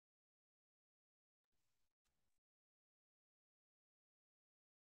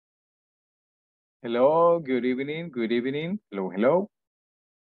Hello, good evening, good evening. Hello, hello.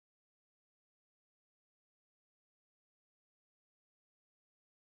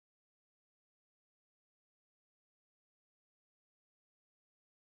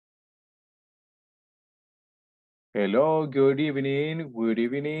 Hello, good evening, good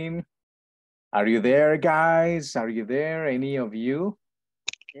evening. Are you there, guys? Are you there, any of you?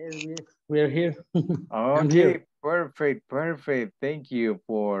 Yes, we're here. I'm Okay, here. perfect, perfect. Thank you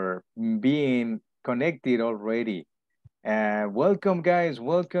for being connected already. Welcome, guys.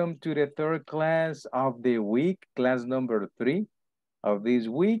 Welcome to the third class of the week, class number 3 of this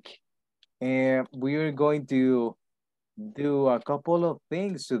week. And we are going to do a couple of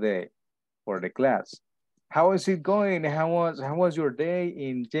things today for the class. How is it going? How was your day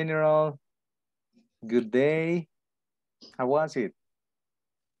in general? Good day. How was it?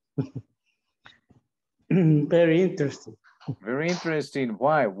 Very interesting. Very interesting.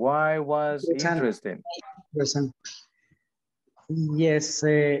 Why? Why was Interesting. interesting? Interesting. Yes,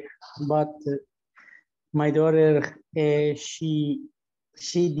 but my daughter, she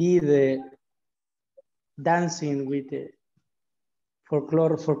did dancing with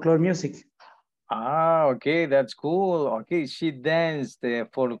folklore music. Ah, okay, that's cool. Okay, she danced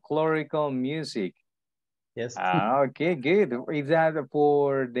folklorical music. Yes. Ah, okay, good. Is that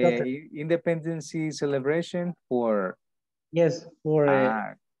for the Daughter. independency celebration? For Yes, for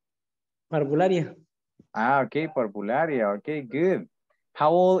ah, parvularia. okay, Popularia. Okay, good.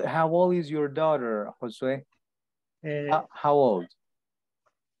 How old is your daughter, Josue? Uh, How old?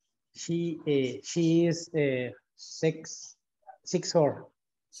 she is six or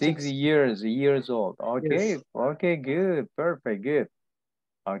 6. Six years old. Okay, Yes, okay, good, perfect, good.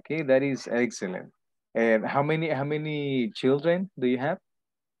 Okay, that is excellent. And how many children do you have?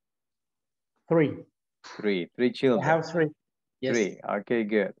 3. Three I children. have 3. Yes, Three. Okay,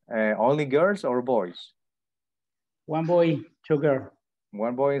 good. Only girls or boys? 1 boy, 2 girl.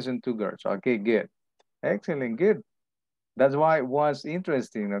 One boys and two girls. Okay, good. Excellent, good. That's why it was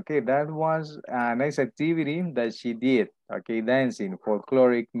interesting. Okay, that was a nice activity that she did. Okay, dancing,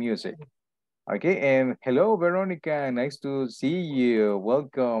 folkloric music. Okay, and hello, Veronica. Nice to see you.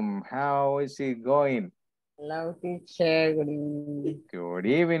 Welcome. How is it going? Hello, teacher. Good evening. Good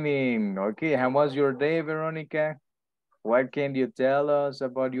evening. Okay, how was your day, Veronica? What can you tell us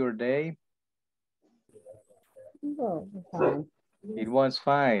about your day? Oh, fine. It was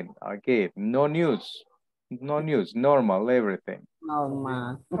fine. Okay, no news. No news, normal, everything.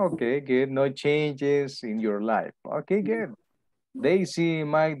 Normal. Okay, good. No changes in your life. Okay, good. Daisy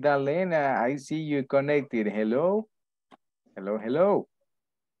Magdalena, I see you connected. Hello. Hello, hello.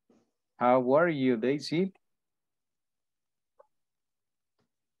 How are you, Daisy?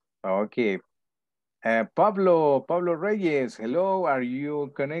 Okay. Pablo Reyes, hello. Are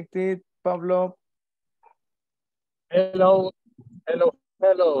you connected, Pablo? Hello, hello.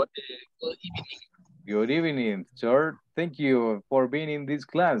 Good Good evening, sir. Thank you for being in this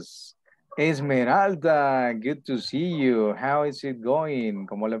class. Esmeralda, good to see you. How is it going?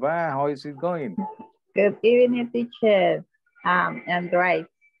 ¿Cómo le va? How is it going? Good evening, teacher. I'm right.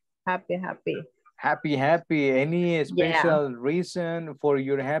 Happy. Happy, happy. Any Yeah. special reason for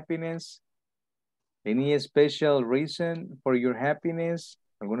your happiness? Any special reason for your happiness?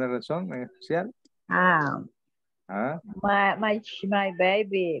 ¿Alguna razón especial? Um, ¿Ah? my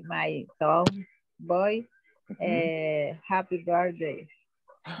baby, my son, boy, Ujú. happy birthday.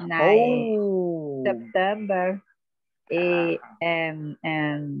 9 Oh, September. ah,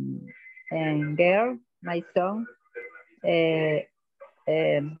 And girl, my son, uh,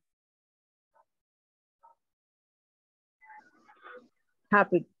 um,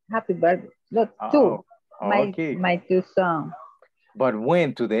 happy birthday. Look, two. oh, My okay. my two sons. But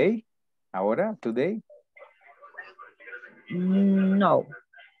when? Today? Ahora? Today? No,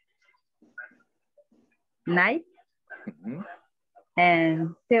 night Mhm.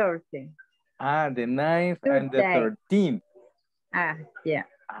 and Thursday. Ah, the 9th and the Today. 13th. Ah, yeah.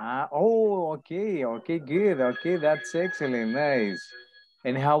 Ah, oh, okay, okay, good. Okay, that's excellent, nice.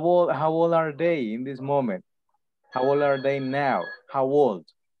 And how old are they in this moment? How old are they now? How old?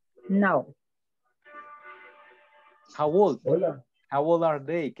 No. How old? Hola. How old are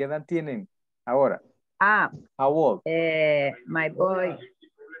they? ¿Qué edad tienen ahora? Ah, How old? my boy,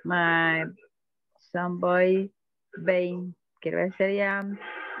 my son boy, 20, quiero ver, sería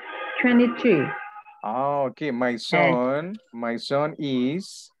 23. Ah, okay, And my son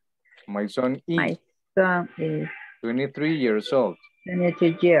is my son is 23 years old.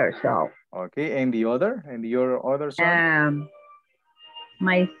 22 years old. Okay, and the other? And your other son?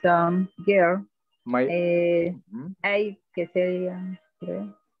 My son girl, My, eh, mhm. 8, que sería,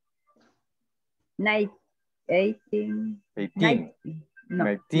 creo. Nine, 18, 18. 19, no,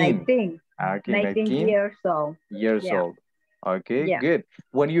 19. 19, Okay, 19 years old. years Yeah. old. Okay, Yeah. good.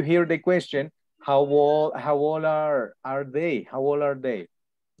 When you hear the question, how old are they? How old are they?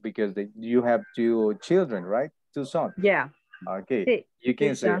 Because you have two children, right? Two sons. Yeah. Okay, Sí, you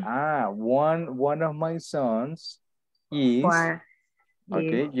can sí, say, son. one of my sons is, One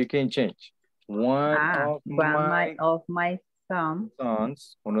okay, is, you can change. One of my of my son.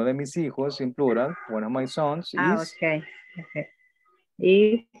 sons, uno de mis hijos in plural, one of my sons is Okay. Okay.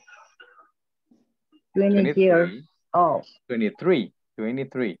 Is 20 years 23, old. 23.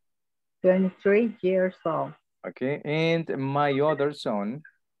 23 years old. Okay, and my other son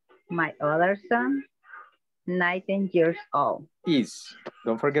My other son, 19 years old. is,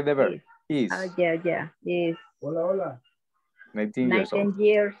 don't forget the verb, is Oh, yeah. Is 19 years old. 19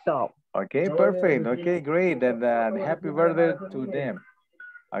 years old. Okay, perfect. Okay, great. And happy birthday to them.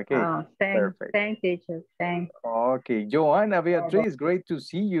 Okay, Oh, perfect. thanks, teacher. Thanks. Okay, Joanna Beatriz, great to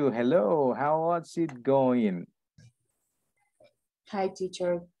see you. Hello, how was it going? Hi,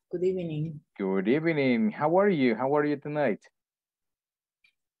 teacher. Good evening. Good evening. How are you? How are you tonight?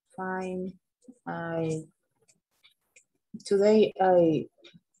 Fine. Today I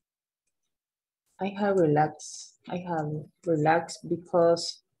have relaxed. I have relaxed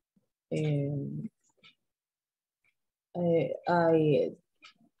because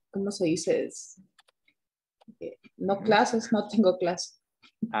 ¿cómo se dice? No clases, no tengo clase.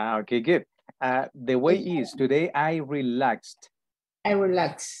 Okay, good. The way is today I relaxed. I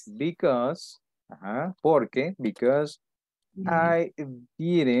relax. Because, because I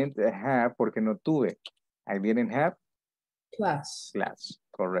didn't have, porque no tuve. I didn't have Class.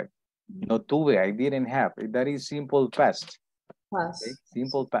 Correct. No tuve, I didn't have. That is simple past. Class. Okay?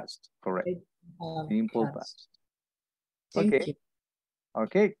 Simple past, correct. Simple past. Thank Okay. you.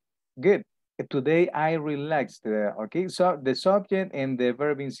 Okay, good. Today I relaxed. Okay, so the subject and the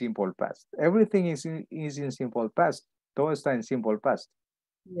verb in simple past. Everything is in simple past. Todo está en simple past.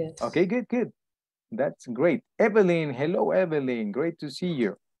 Yes. Okay, good. That's great. Evelyn, hello, Evelyn. Great to see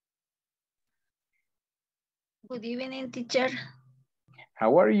you. Good evening, teacher.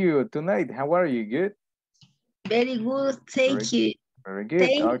 How are you tonight? How are you? Good? Very good, thank you. Very good.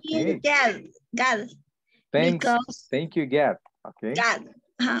 Thank Okay. you, God. Thanks. Because Thank you, Gab. Okay. God.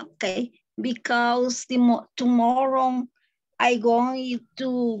 Okay. Because tomorrow I going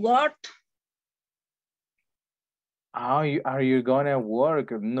to work. Are you gonna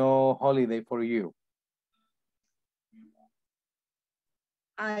work? No holiday for you.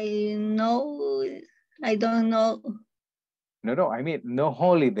 I don't know. No, I mean no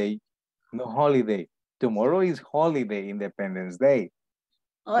holiday. No holiday. Tomorrow is holiday, Independence Day.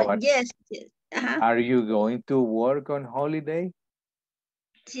 Oh, But yes. are you going to work on holiday?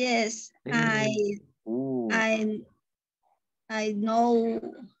 Yes, Ooh. I know.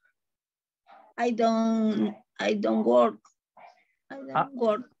 I don't work. I don't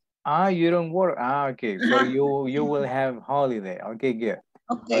work. You don't work. Okay. So you will have holiday. Okay, good.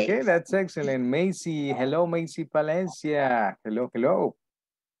 Okay, that's excellent. Macy, hello, Macy Palencia. Hello.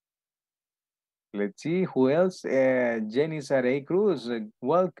 Let's see who else. Jenny Saray Cruz,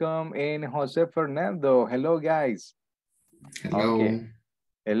 welcome, and Jose Fernando. Hello, guys. Hello. Okay.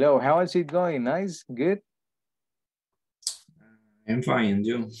 Hello. How is it going? Nice. Good. I'm fine.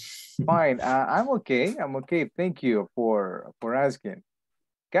 You? Fine. I'm okay. Thank you for asking.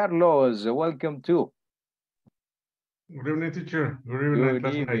 Carlos, welcome too. Good evening, teacher.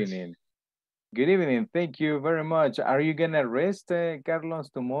 Good evening. Good evening. Thank you very much. Are you gonna rest, Carlos,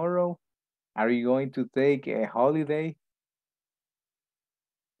 tomorrow? Are you going to take a holiday?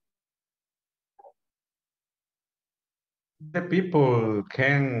 The people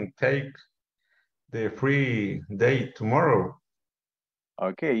can take the free day tomorrow.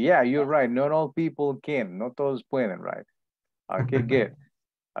 Okay, yeah, you're right. Not all people can. Not todos pueden, right? Okay, good.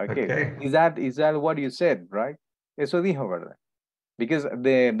 Okay. Is that what you said, right? Eso dijo, ¿verdad? Because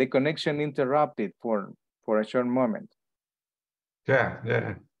the connection interrupted for a short moment.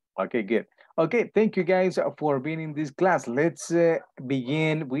 Yeah. Okay, good. Okay, thank you guys for being in this class. Let's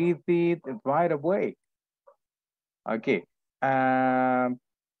begin with it right away. Okay. The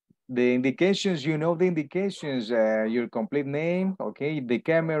indications, you know the indications, your complete name, okay, the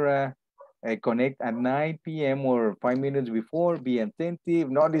camera, connect at 9 p.m. or 5 minutes before, be attentive,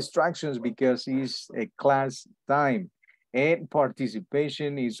 no distractions because it's a class time. And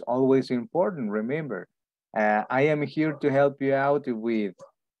participation is always important, remember. I am here to help you out with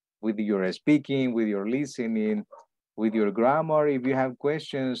your speaking, with your listening, with your grammar. If you have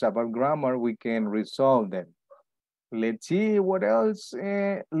questions about grammar, we can resolve them. Let's see what else.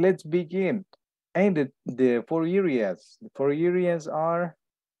 Let's begin. And the 4 areas. The 4 areas are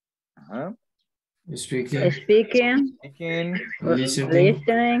Speaking, Speaking, speaking,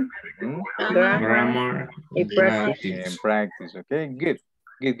 listening, grammar, grammar, and and practice. and practice. Okay, good,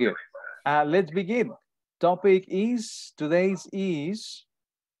 good, good. Let's begin. Topic is, today's is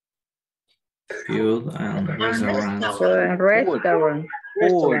food and restaurants. Restaurant.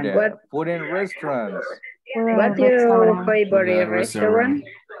 Food and restaurants. What's your favorite restaurant?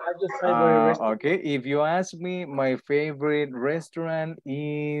 Okay, if you ask me, my favorite restaurant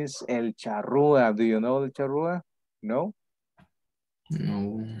is El Charrúa. Do you know El Charrúa? No?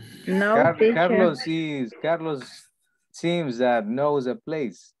 No. No, teacher. Carlos seems that knows a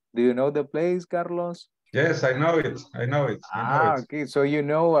place. Do you know the place, Carlos? Yes, I know it. I know it. I know it. Okay, so you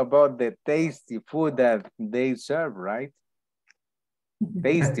know about the tasty food that they serve, right?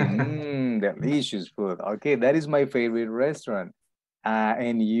 Tasty, delicious food. Okay, that is my favorite restaurant.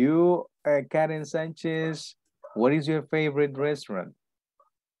 And you, Karen Sanchez, what is your favorite restaurant?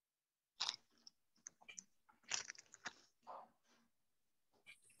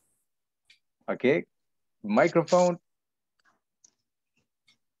 Okay, microphone.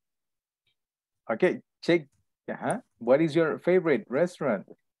 Okay, check. What is your favorite restaurant?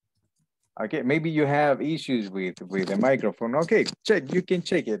 Okay, maybe you have issues with the microphone. Okay, check. You can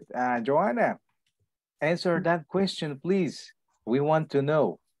check it. Joanna, answer that question, please. We want to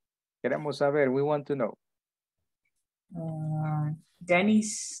know. Queremos saber. We want to know.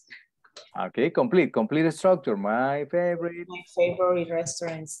 Denny's. Okay, complete structure. My favorite. My favorite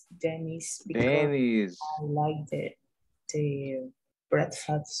restaurants, Denny's, because Denny's. I like the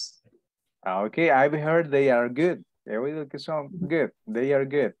breakfast. Okay, I've heard they are good. He oído que son good. They are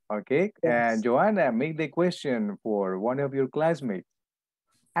good. Okay, Yes. and Joanna, make the question for one of your classmates.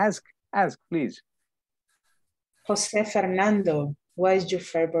 Ask, please. Jose Fernando, what is your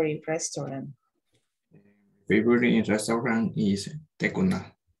favorite restaurant? Favorite restaurant is Tecuna.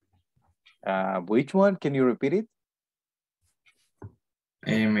 Which one? Can you repeat it?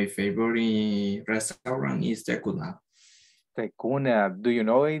 My favorite restaurant is Tecuna. Tecuna. Do you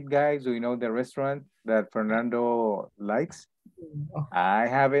know it, guys? Do you know the restaurant that Fernando likes? I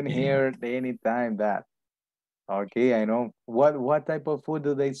haven't heard any time that. Okay, I know. What type of food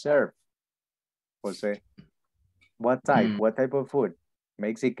do they serve, Jose? What type? What type of food?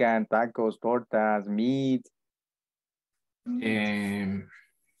 Mexican, tacos, tortas, meat.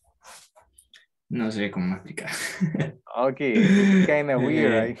 No sé cómo explicar. Okay, it's kind of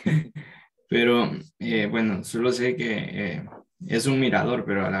weird, right? Pero, bueno, solo sé que es un mirador,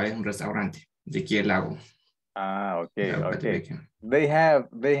 pero a la vez un restaurante de aquí el lago. Okay, Lago okay. Catepeque.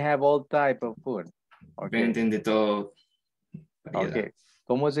 They have all type of food. Okay. Venden de todo. Variedad. Okay.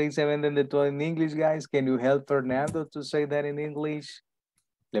 ¿Cómo se dice venden de todo en English, guys? Can you help Fernando to say that in English?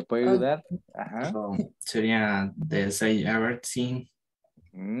 ¿Le puede ayudar? So, sería they say everything.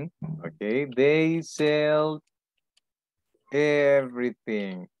 Okay, they sell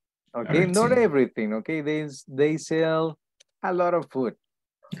everything. Okay, not everything. Okay, they sell a lot of food.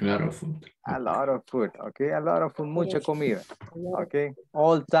 A lot of food. A lot of food. Okay, a lot of food. Mucha comida. Okay,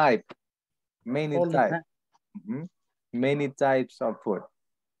 all type. Many types. Many types of food.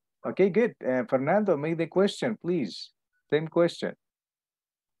 Okay, good. Fernando, make the question, please. Same question.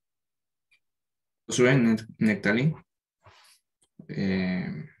 Josué Nectalí.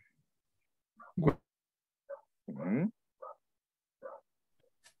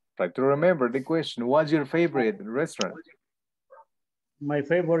 Try to remember the question. What's your favorite restaurant? My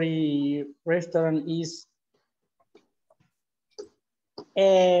favorite restaurant is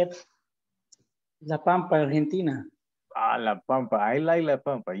La Pampa, Argentina. La Pampa. I like La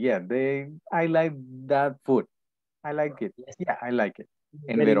Pampa. Yeah, I like that food. I like it. Yeah, I like it.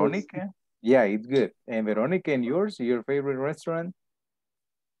 And Very Veronica? good. Yeah, it's good. And Veronica, and yours, your favorite restaurant?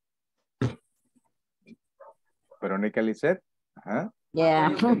 Veronica Lisette? Yeah.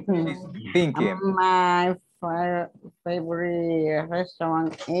 Thinking. My favorite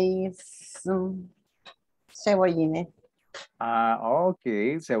restaurant is Cebollines.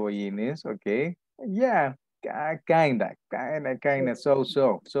 Okay, Cebollines, okay. Yeah, kinda, so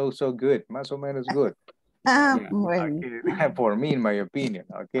good, más o menos good. Well. Okay. For me, in my opinion.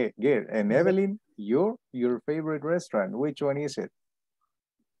 Okay, good. And Evelyn, your favorite restaurant, which one is it?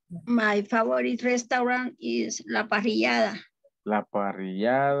 My favorite restaurant is La Parrillada. La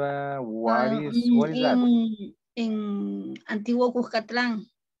Parrillada, what is that? In Antiguo Cuscatlán.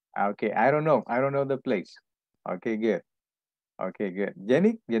 Okay, I don't know the place. Okay, good. Okay, good.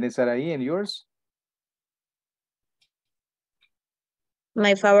 Jenny Saraí, and yours?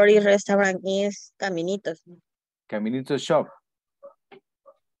 My favorite restaurant is Caminitos. Caminito Shop.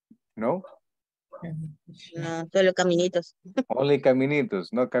 No? No, solo caminitos. Only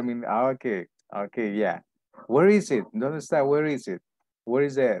Caminitos, no Camin. Okay, okay, yeah. Where is it? ¿Dónde está? Where is it? Where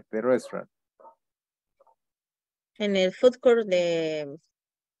is the restaurant? En el food court de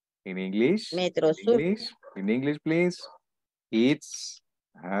In English? Metro Sur. In English, please. It's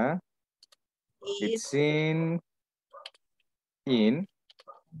in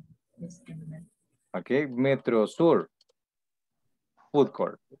okay, Metro Sur food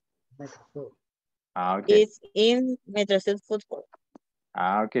court. Okay. It's in Metro Sur food court.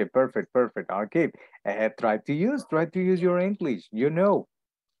 Okay, perfect, perfect. Okay, try to use your English. You know,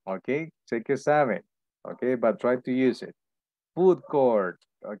 okay, sé que saben. Okay, but try to use it. Food court.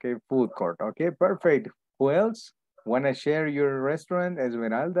 Okay, food court. Okay, perfect. Who else wanna share your restaurant?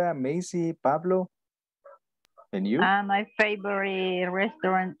 Esmeralda, Macy, Pablo, and you? My favorite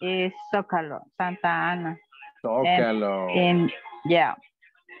restaurant is Zócalo, Santa Ana. Zócalo. Yeah,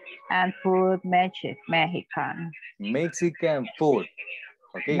 and food Mexican. Mexican food.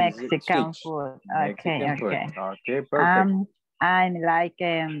 Okay. Mexican food. Okay, Mexican food. okay. Okay, perfect. I'm like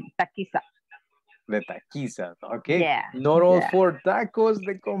taquiza. The taquiza. Okay. Yeah. Not all for tacos,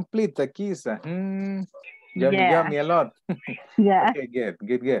 the complete taquiza. Yummy, yummy a lot. Yeah. Okay,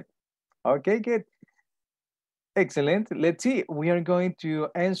 good. Okay, good. Excellent. Let's see. We are going to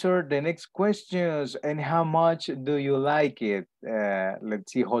answer the next questions. And how much do you like it?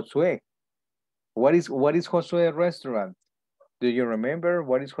 Let's see, Josue. What is Josue restaurant? Do you remember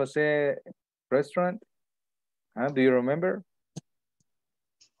what is Jose restaurant? Do you remember?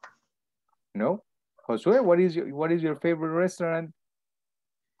 No? Josue, what is your favorite restaurant?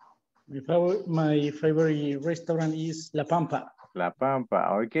 My favorite restaurant is La Pampa. La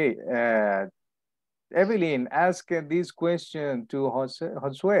Pampa. Okay. Evelyn, ask this question to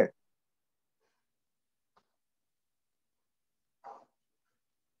Josue.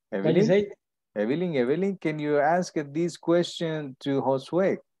 Evelyn? Evelyn, can you ask this question to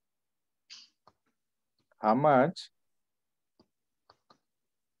Josue? How much?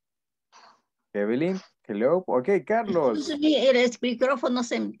 Evelyn, hello. Okay, Carlos. El micrófono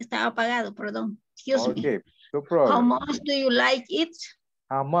estaba apagado, perdón. Excuse me. Okay, no problem. How much do you like it?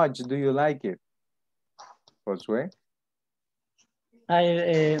 How much do you like it, Josue?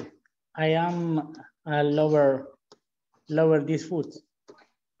 I am a lover this food.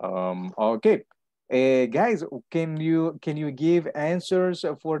 Okay. Guys, can you give answers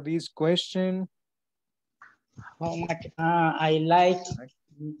for this question? How much?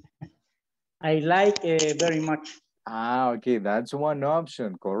 I like very much. Okay, that's one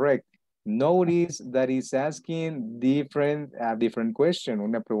option, correct. Notice that it's asking different question,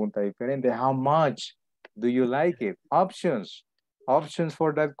 una pregunta diferente. How much do you like it? Options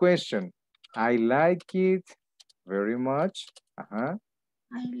for that question. I like it very much. I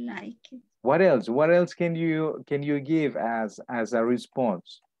like it. What else? What else can you give as a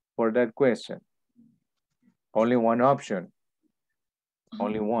response for that question? Only one option.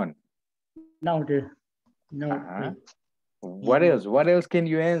 Only one. No. What else? What else can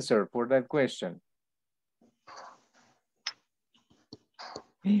you answer for that question?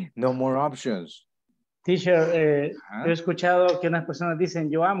 No more options. Teacher, he escuchado que unas personas dicen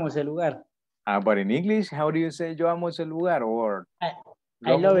yo amo ese lugar. But in English, how do you say yo amo ese lugar? Or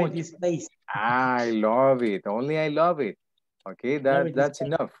I love it, this place. I love it. Only I love it. Okay, that's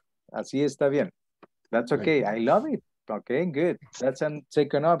enough. Así está bien. That's okay. I love it. Okay, good. That's a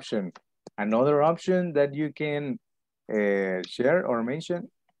second option. Another option that you can share or mention?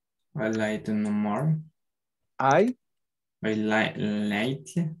 I like no more. I like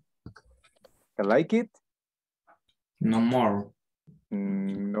it? No more.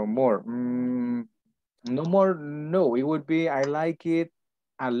 No more. No more, no. It would be I like it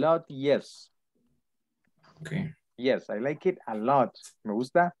a lot, yes. Okay. Yes, I like it a lot. Me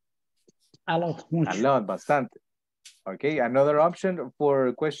gusta? A lot, mucho. A lot, bastante. Okay, another option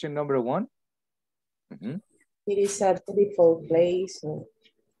for question number 1. It is a beautiful place.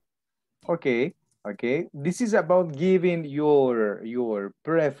 Okay. This is about giving your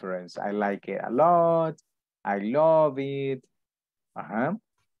preference. I like it a lot. I love it.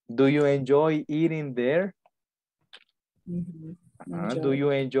 Do you enjoy eating there? Do you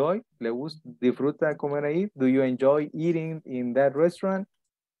enjoy? ¿Le gusta, disfruta comer ahí? Do you enjoy eating in that restaurant?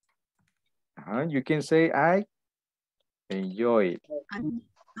 You can say I enjoy it.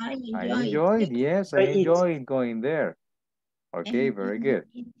 I enjoy it. Yes, I enjoy going there. Okay, very good.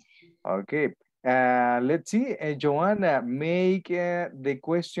 Okay, let's see. Joanna, make the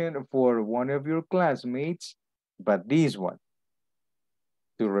question for one of your classmates, but this one,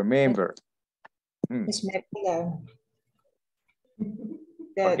 to remember. Esmeralda.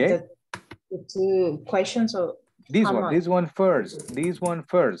 Okay. The two questions or This one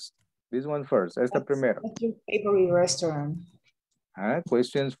first. Esta primero. What's your favorite restaurant?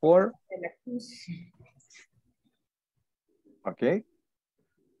 Questions for? Okay.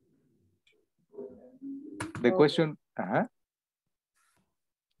 The question,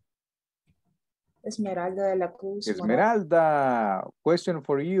 Esmeralda de la Cruz. Esmeralda, question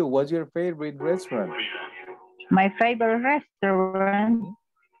for you. What's your favorite restaurant? My favorite restaurant,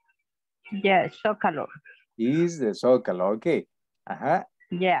 yes, Zócalo. Is the Zócalo, okay.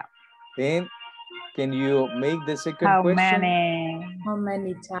 Yeah. And can you make the second question? How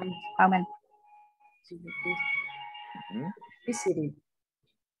many times? How many? Visited.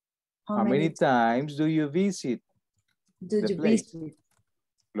 How many times do you visit? Do you visit?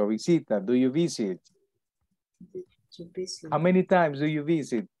 Lo visita, do you visit? Do you visit? How many times do you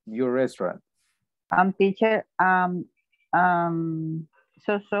visit your restaurant? Teacher,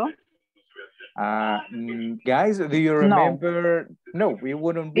 so. Guys, do you remember? No, we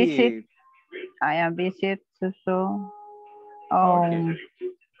wouldn't visit. be. I am visit, so. Okay.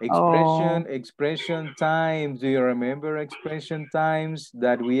 Expression times. Do you remember expression times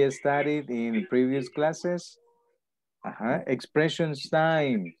that we studied in previous classes? Expressions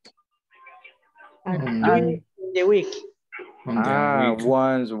time. During the week.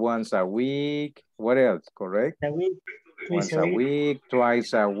 Once a week. What else? Correct? A week. Once a week,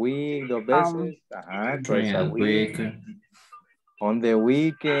 twice a week, dos veces. Twice a week. On the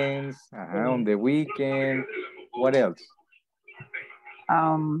weekends. On the weekend. What else?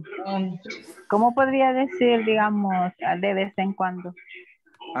 ¿Cómo podría decir, digamos, de vez en cuando?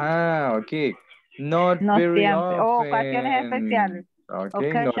 Okay. Not No very siempre. often. Ocasiones especiales.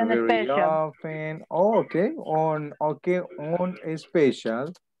 Okay, not very often. Okay, on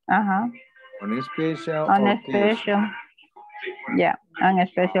special. On a special occasion. Yeah, on a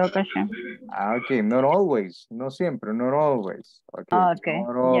special occasion. Okay, not always. No siempre, not always. Okay,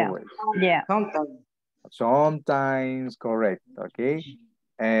 not always. Yeah. Sometimes, correct. Okay.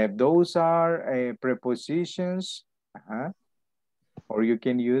 Those are prepositions. Or you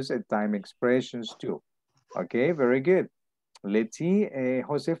can use time expressions too. Okay, very good. Let's see.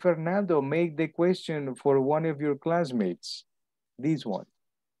 Jose Fernando, make the question for one of your classmates. This one.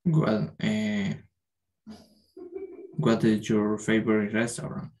 Well, what is your favorite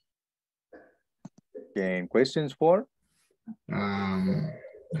restaurant? Okay, questions for?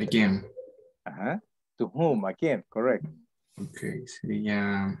 Again. To whom? Again, correct. Okay,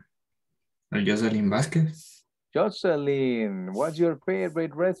 sería Jocelyn Vázquez. Jocelyn, what's your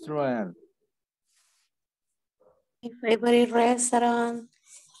favorite restaurant? My favorite restaurant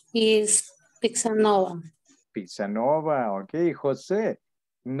is Pizza Nova. Pizza Nova, okay. Jose,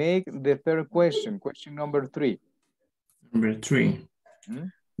 make the third question, question number 3. Number 3.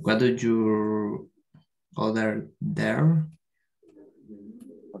 What do you order there?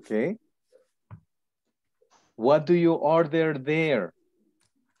 Okay. What do you order there?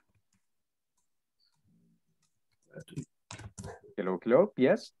 Hello,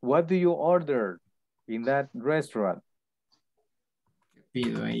 yes. What do you order in that restaurant?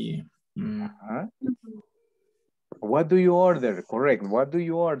 Pido ahí. What do you order? Correct. What do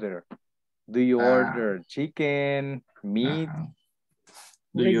you order? Do you order chicken, meat?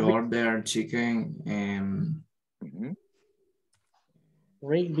 Do you order chicken and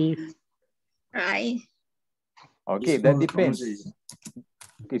red beef? Right. Okay, that depends.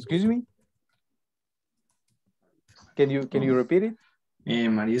 Excuse me? Can you repeat it?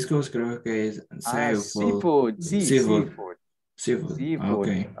 Mariscos creo que es seafood.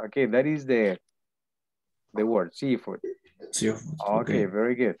 Seafood. Okay, that is the word, seafood. Okay,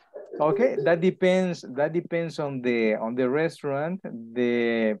 very good. Okay, that depends on the restaurant,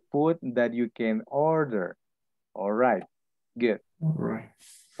 the food that you can order. All right, good. All right.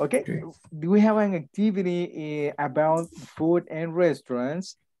 Okay, we have an activity about food and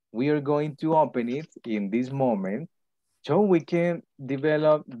restaurants. We are going to open it in this moment so we can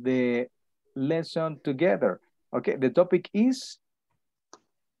develop the lesson together. Okay, the topic is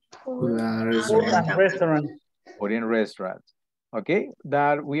Food and restaurant. Food and restaurants. Okay,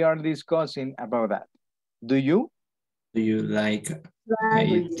 that we are discussing about that. Do you like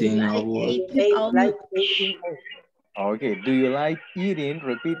eating out? Okay, do you like eating?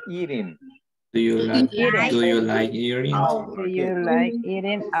 Repeat eating. Do you like eating? Do you like eating out? Do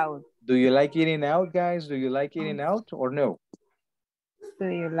you like eating out, guys? Do you like eating out or no? Do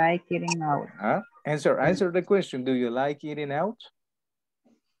you like eating out? Answer the question. Do you like eating out?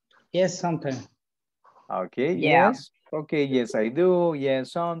 Yes, sometimes. Okay, yeah. Yes. Okay, yes, I do.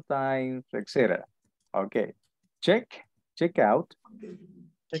 Yes, sometimes, etc. Okay, check out.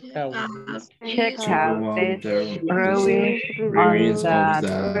 Check out. Check Check out out the the reviews reviews on of the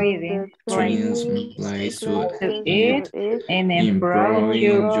the trading trains place place to to eat and improve improving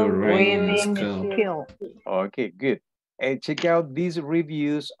your your reading reading skill. skill. Okay, good. And check out these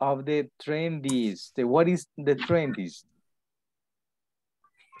reviews of the trendies. What is the trendies?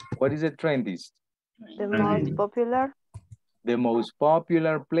 What is the trendies? The most popular. The most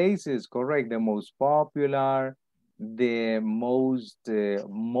popular places, correct. The most popular, the most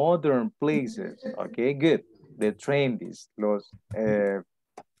modern places. Okay, good. The trendies, los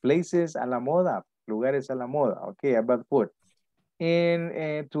places a la moda, lugares a la moda. Okay, about food.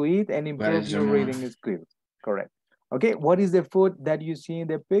 And to eat and improve your reading skills. Correct. Okay, what is the food that you see in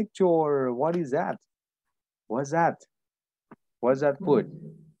the picture? What is that? What's that? What's that food?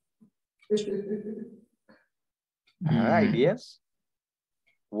 Ideas?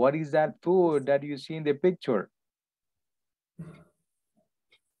 What is that food that you see in the picture?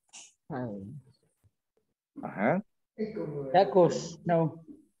 Tacos, no.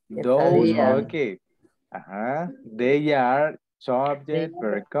 Those, okay. They are subject,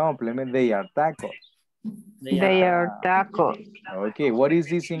 verb, complement. They are tacos. They are tacos. Okay, what is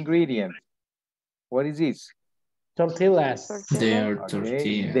this ingredient? What is this? Tortillas. They are Okay,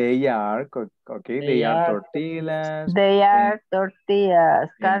 tortillas. they are, okay, they are tortillas. They are tortillas.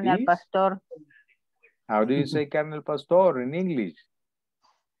 Carne al this? pastor. How do you say carne al pastor in English?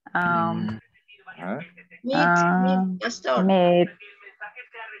 Meat.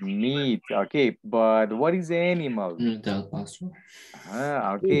 Meat, okay, but what is the animal? Del pastor.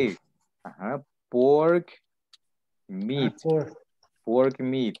 Okay, pork, meat, pork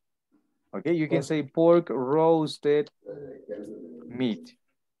meat. Okay, you can say pork roasted meat.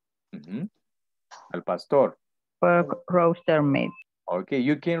 Al pastor. Pork roaster meat. Okay,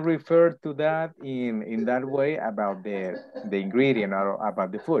 you can refer to that in that way about the ingredient or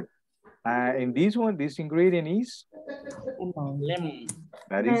about the food. In this one, this ingredient is? Lemon.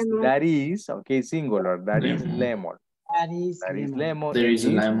 That is, okay, singular. That is lemon. That is lemon. There is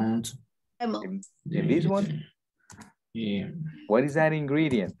a lemon. In this one? Yeah. What is that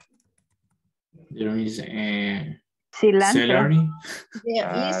ingredient? There is a cilantro. Celery.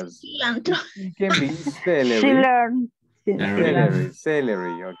 Cilantro. It can be celery.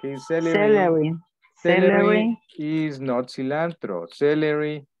 Celery, okay, celery is not cilantro.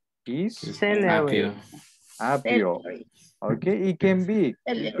 Celery is celery. Apio. Okay, it can be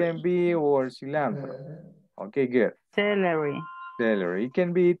or cilantro. Okay, good. Celery. It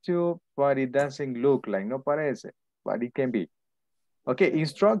can be too, but it doesn't look like, no parece, but it can be. Okay,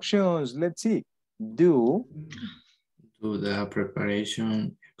 instructions, let's see. Do the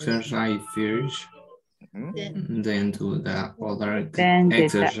preparation exercise first. Then do the other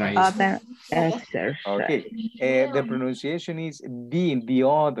exercise. Okay, the pronunciation is the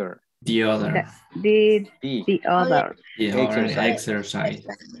other. The other. The other Exercise.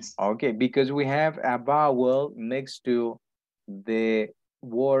 Okay, because we have a vowel next to the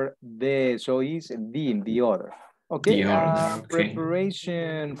word the, so it's the other. Okay,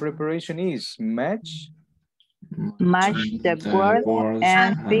 preparation is match the words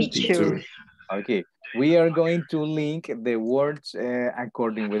and pictures. Okay, we are going to link the words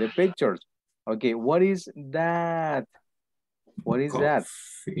according with the pictures. Okay, what is that? What is that?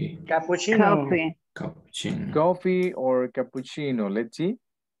 Cappuccino. Coffee or cappuccino? Let's see.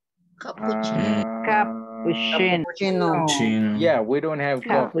 Cappuccino. Yeah, we don't have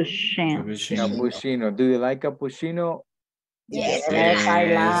coffee. Cappuccino. Do you like cappuccino? Yes, I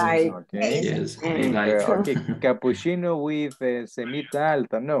like. Okay. Yes, I like. Okay, cappuccino with semita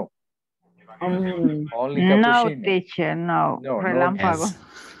alta, no. Only cappuccino. No, teacher, no. Relámpago.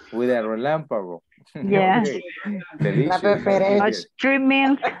 No, with a relámpago. Yeah. Okay. Delicious.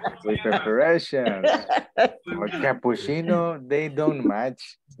 Streaming. With preparation. Cappuccino, they don't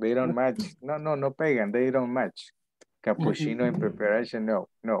match. They don't match. No pegan. They don't match. Cappuccino and preparation, no.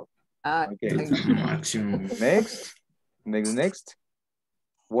 Okay. Next.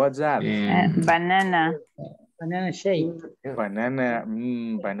 What's that? Banana. Banana shake. Banana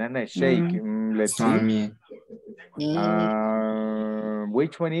shake. Let's see.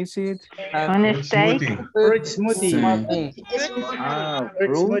 Which one is it? Smoothie. Fruit smoothie.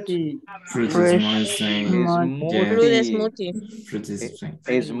 Fruit smoothie.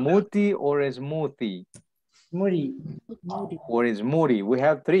 Smoothie or smoothie? Smoothie. Or smoothie. We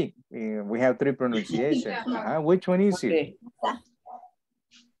have three. We have three pronunciations. Which one is it?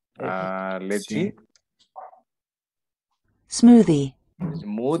 Let's see. Smoothie.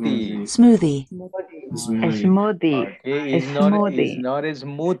 Smoothie. Smoothie. Smoothie. Okay, it's not a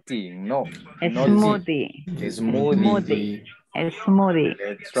smoothie. No. Smoothie. Smoothie. A smoothie.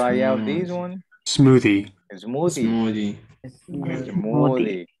 Let's try out this one. Smoothie. Smoothie.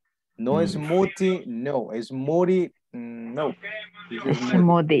 Smoothie. No smoothie, no. Smoothie, no. This is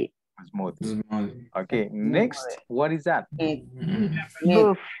Smoothie. Smoothie. Okay, next, what is that? Beef.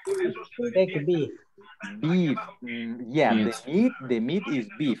 Beef. Beef. Yeah, the meat is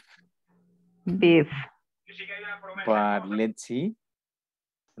beef. Beef. But let's see.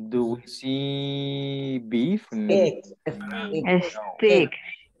 Do we see beef? Steak. Steak.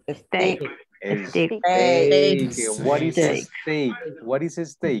 Steak. Steak. What is a steak? What is a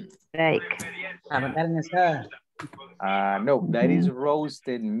steak? Steak. No, that is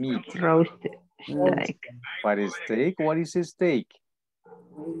roasted meat. Roasted steak. But a steak, what is a steak?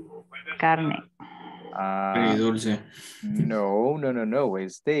 Carne. Dulce. No, a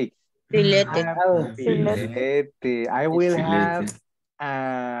steak. Filete. Filete. I will have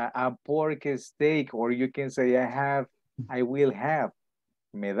a pork steak, or you can say I will have,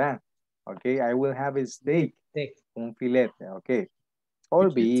 me da. Okay, I will have a steak. Un filete, okay. Or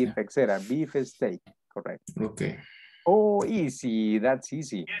beef, etc. Beef steak, correct. Okay. Oh, easy. That's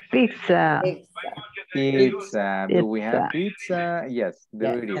easy. Pizza. Pizza. Do we have pizza? Yes,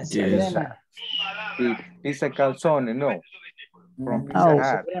 there it is. Yes. Pizza calzone, no. From Pizza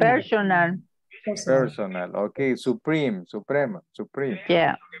Hut. Personal. Personal. Okay, supreme.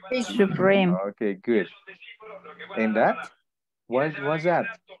 Yeah, supreme. Okay, good. And that? What was that?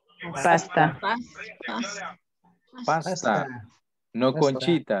 Pasta. Pasta. No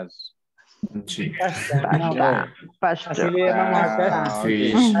conchitas. Pasta.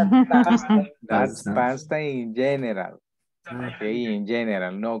 Fish. That's pasta in general. Okay, in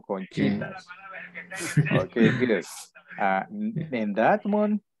general, no conchitas. Okay, good. And that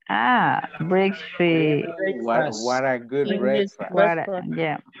one? Breakfast. What a good breakfast.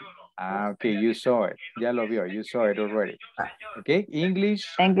 Yeah. Okay, you saw it. Ya lo vio, you saw it already. Okay, English?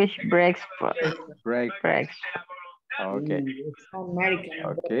 English breakfast. Breakfast. Okay.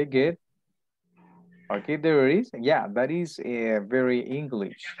 Okay, good. Okay, there it is. Yeah, that is very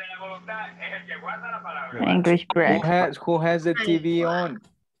English. English breakfast. Who has the TV on?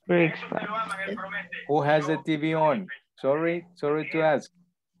 Breakfast. Who has the TV on? Sorry to ask.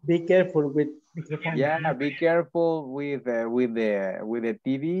 Be careful with microphone. Yeah, be careful with the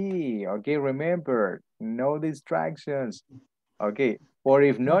TV. Okay, remember, no distractions. Okay, or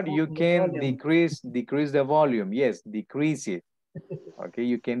if not, you can decrease the volume. Yes, decrease it. Okay,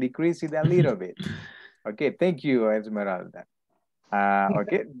 you can decrease it a little bit. Okay, thank you, Esmeralda.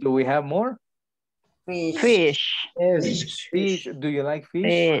 Okay, do we have more? Fish. Fish. Do you like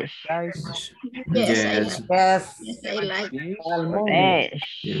fish, guys? Yes. I like.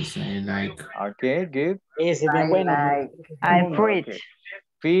 Fish. Yes, I like. Okay, good. I fruit. Okay.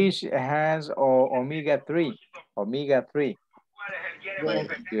 Fish has omega-3. Omega-3.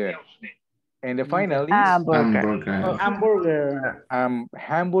 Good. And the final is? Hamburger.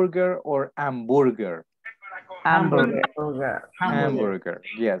 Hamburger or hamburger? Hamburger.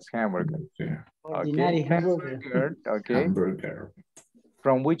 Yes, hamburger. Okay. Hamburger. Okay. Hamburger.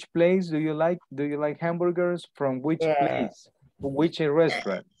 From which place do you like? Do you like hamburgers? From which place? Which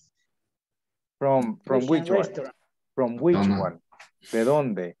restaurant? From which one? From which one? ¿De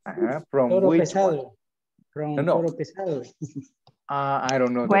dónde? From which one? No. I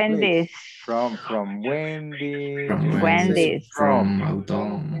don't know. Wendy's. From Wendy's. Wendy's. From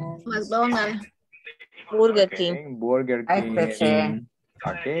McDonald's. McDonald's. Burger King. Okay, Burger King.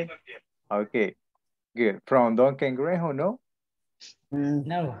 Okay. Okay. Good. From Don Cangrejo, no?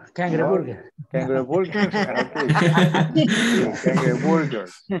 No, Kangaroo Burger. Kangaroo Burger. Okay. Kangaroo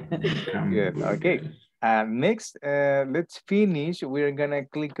Burgers. Good. Okay. Next, let's finish. We're gonna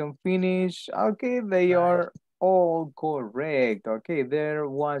click on finish. Okay, they are all correct. Okay, there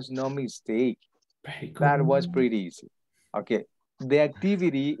was no mistake. That was pretty easy. Okay, the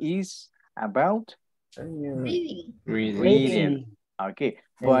activity is about reading. Okay,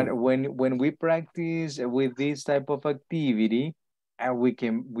 but when we practice with this type of activity,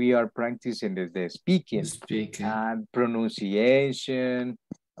 we are practicing the speaking and pronunciation.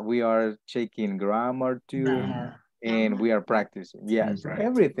 We are checking grammar too, and we are practicing. Yes,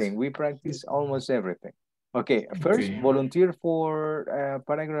 everything. We practice almost everything. Okay, first, volunteer for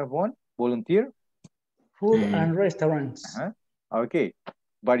paragraph 1. Volunteer. Food and restaurants. Okay,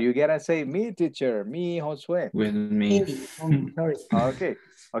 but you gotta say me, teacher, me, Josue. With me. Sorry. Okay,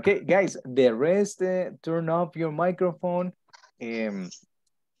 okay, guys, the rest, turn off your microphone.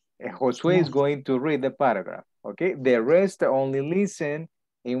 Josue is going to read the paragraph. Okay, the rest only listen,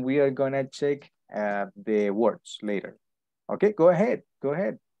 and we are gonna check the words later. Okay, go ahead, go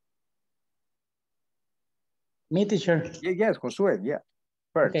ahead. Me, teacher. Yeah, yes, Josué, yeah.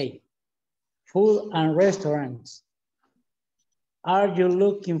 First. Okay. Food and restaurants. Are you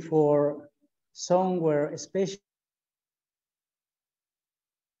looking for somewhere special?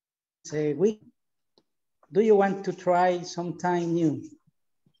 Say week. Do you want to try something new?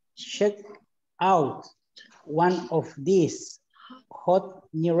 Check out one of these hot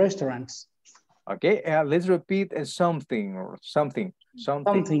new restaurants. Okay, let's repeat something or something.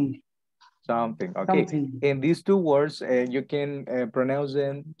 Okay, Something. and these two words, you can pronounce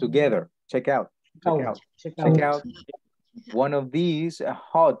them together. Check out. Check out one of these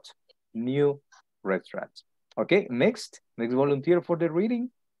hot new restaurants. Okay, next volunteer for the reading.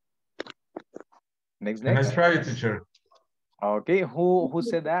 Next. Can I try it, teacher? Okay, who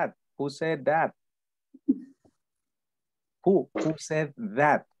said that? Who said that? Who said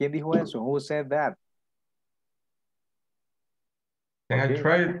that? ¿Quién dijo eso? Who said that? Can I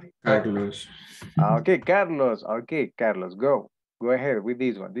try it? Carlos. Okay, Carlos. Okay, Carlos, go ahead with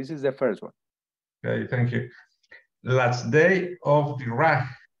this one. This is the first one. Okay, thank you. Last day of the Raj,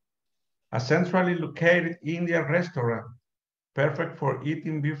 a centrally located Indian restaurant, perfect for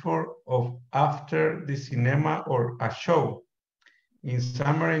eating before or after the cinema or a show. In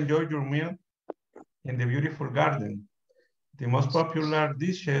summer, enjoy your meal in the beautiful garden. The most popular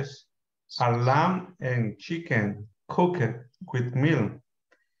dishes are lamb and chicken cooked with milk,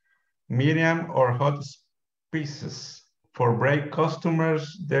 medium or hot pieces. For break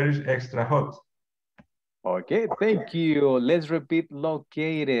customers, there is extra hot. Okay, thank you. Let's repeat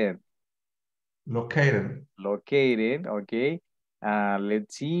located. Located. Located, okay.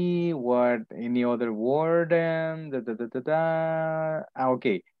 Let's see what any other word.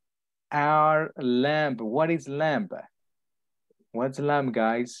 Okay. Our lamp. What is lamp? What's lamp,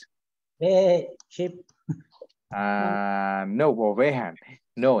 guys? Sheep. No, oveja.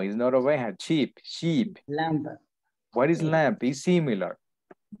 No, it's not oveja. Sheep. Lamp. What is lamp? It's similar.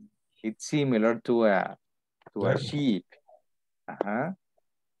 It's similar to a sheep.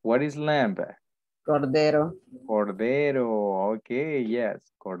 What is lamb? Cordero. Cordero. Okay, yes,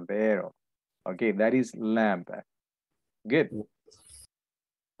 cordero. Okay, that is lamb. Good.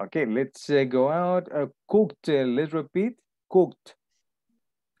 Okay, let's go out. Cooked. Let's repeat. Cooked.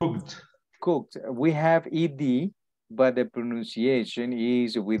 Cooked. Cooked. We have ed, but the pronunciation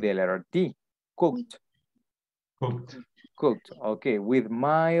is with the letter T. Cooked. Cooked. Cooked. Okay, with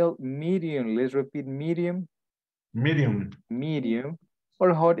mild, medium. Let's repeat medium. Medium. Medium.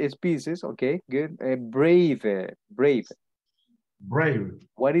 Or hot species. Okay, good. Brave. Brave. Brave.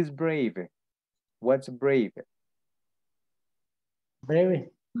 What is brave? What's brave? Brave.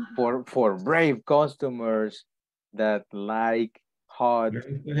 For brave customers that like hot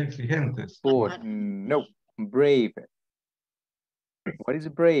food. No, brave. What is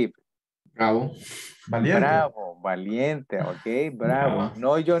brave? Bravo. Valiente. Bravo, valiente, okay, bravo.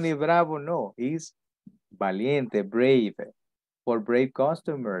 No, Johnny Bravo, no, he's valiente, brave. For brave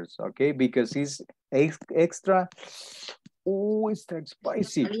customers, okay, because it's extra, extra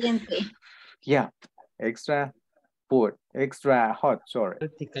spicy. Caliente. Yeah, extra food, extra hot, sorry.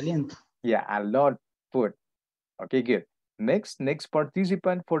 Caliente. Yeah, a lot food. Okay, good. Next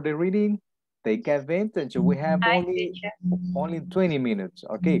participant for the reading, take advantage. We have only 20 minutes.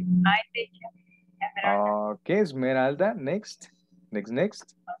 Okay. Hi, teacher. Okay, Esmeralda, next. A taste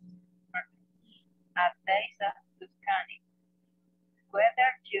of Tuscany.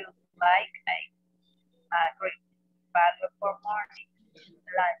 Whether you like a great value for morning,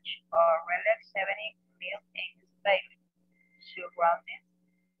 lunch, or relaxed evening meal in Spain, surroundings,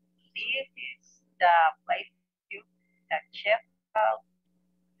 this is the place that chefs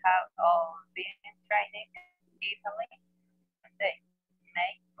have all been training in Italy, and they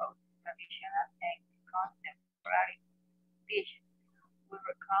make both traditional and contemporary dishes. We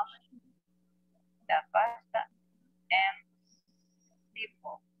recommend the pasta and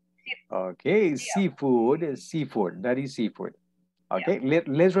seafood. Okay, seafood. That is seafood. Okay, yeah.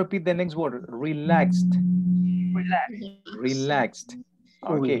 Let's repeat the next word. Relaxed. Relaxed.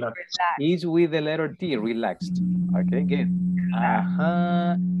 Okay, is with the letter T, relaxed. Okay, good.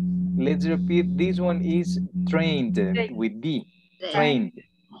 Let's repeat. This one is trained with D. Trained.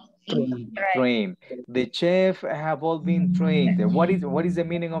 Trained. The chef have all been trained. What is the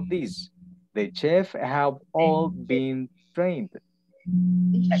meaning of this? The chef have all been trained.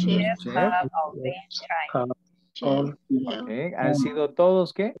 The chef have all been trained. Okay, ¿han sido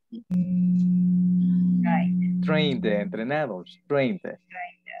todos qué? Trained, entrenados, trained.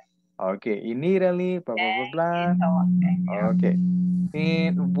 Okay, in Italy, blah, blah, blah, blah. Okay,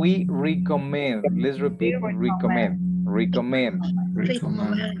 and we recommend, let's repeat, recommend.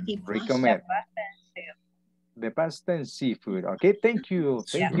 The past tense seafood. Okay, thank you.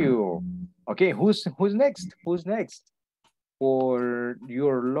 Thank you. Okay, who's next? Who's next? For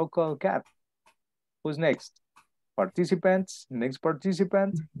your local cat. Who's next? Participants, next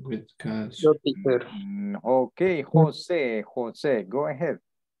participant. With cash. Yo, teacher. Okay, Jose, go ahead.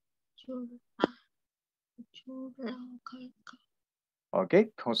 Okay,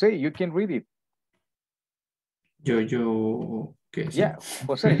 Jose, you can read it. Okay, yeah,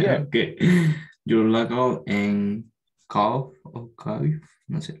 Jose, yeah. Okay, your local and calf or calf,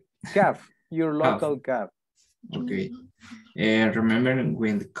 no sé. Calf, your local calf. Okay, remember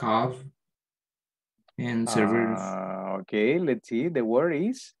when the calf and servers. Okay, let's see, the word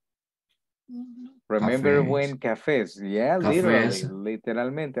is? Remember when cafés, yeah, Cafés.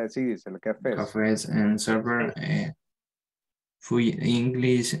 literalmente así dice, el cafés. Cafés and server, food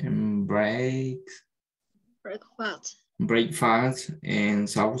English and breakfast and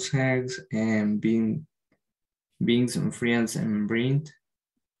sausage and beans and friends and bread,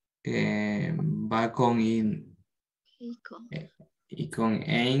 bacon in icon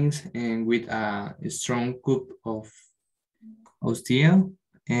eggs and with a strong cup of steel,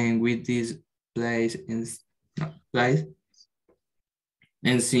 and with this place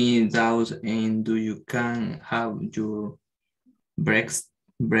and see those, and do you can have your breakfast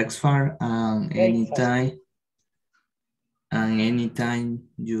anytime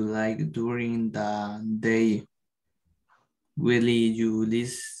you like during the day. Will you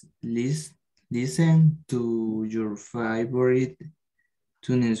listen to your favorite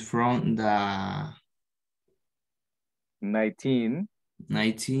tunes from the 1980s.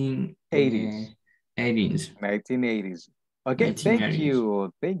 1980s. Okay, thank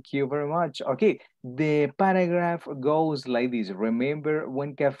you very much. Okay, the paragraph goes like this. Remember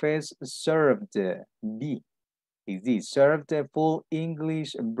when cafes served served full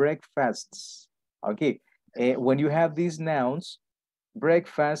English breakfasts. Okay, when you have these nouns,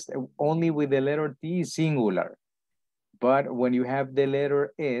 breakfast only with the letter T is singular, but when you have the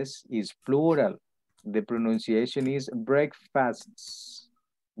letter S is plural. The pronunciation is breakfasts.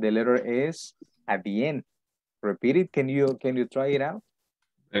 The letter S at the end. Repeat it. Can you try it out?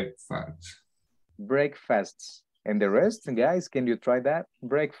 Breakfast. Breakfasts. And the rest, guys, can you try that?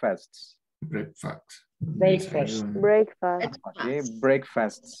 Breakfasts. Breakfast. Breakfast. Okay,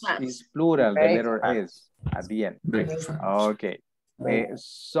 breakfasts is plural. The letter S at the end. Breakfast. Okay.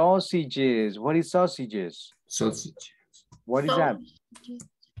 Sausages. What is sausages? Sausages. What is that?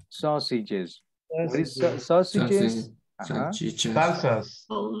 Sausages. What is sausages? Salsas.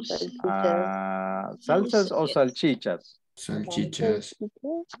 Salsas or salchichas? Salchichas.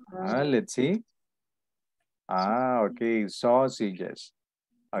 Let's see. Okay, sausages.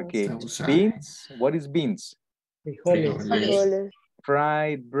 Okay, Salsa. beans. What is beans? Frijoles.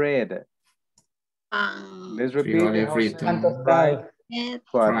 Fried bread. Let's repeat.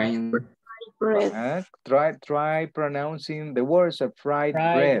 Frying Bread. Try pronouncing the words of fried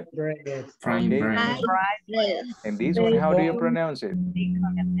bread. Frying bread. And this one, how do you pronounce it?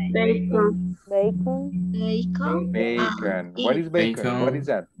 Bacon. Bacon. What is bacon? What is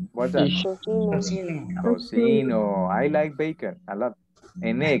that? What's that? Tocino. I like bacon a lot.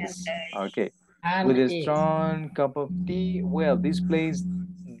 And eggs. Okay. With a strong cup of tea. Well, this place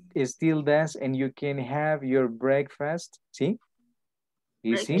is still does, and you can have your breakfast. See?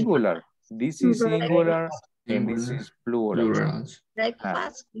 It's singular. This is singular, and this is plural.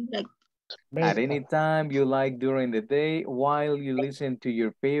 At any time you like during the day while you listen to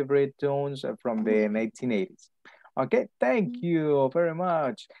your favorite tones from the 1980s. Okay, thank you very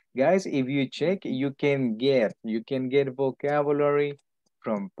much. Guys, if you check, you can get vocabulary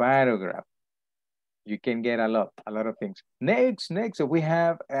from paragraph. You can get a lot of things. Next, we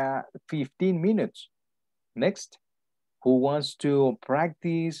have 15 minutes. Next, who wants to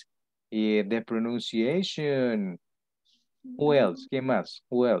practice the pronunciation? Who else? ¿Qué más?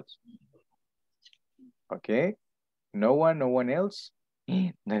 Who else? Okay. No one else?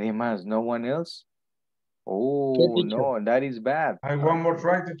 Nadie más, no one else? Oh, no, that is bad. I one more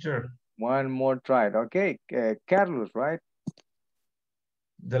try, teacher. One more try. Okay, Carlos, right?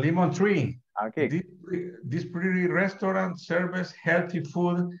 The lemon tree. Okay. This pretty restaurant serves healthy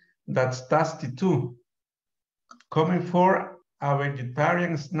food that's tasty too. Coming for a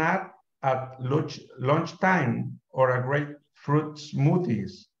vegetarian snack at lunchtime, or a great fruit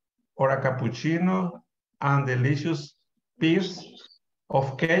smoothies, or a cappuccino and delicious piece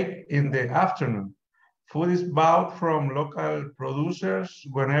of cake in the afternoon. Food is bought from local producers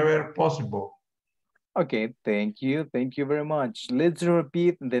whenever possible. Okay, thank you very much. Let's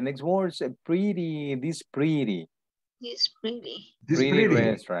repeat the next words. Pretty, this pretty. It's pretty. Pretty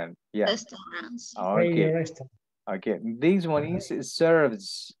restaurant. Yeah. Restaurants. Okay. Okay. This one is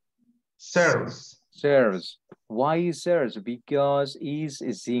serves. Serves. Why is serves? Because is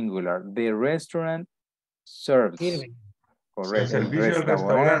singular. The restaurant serves. Correct. El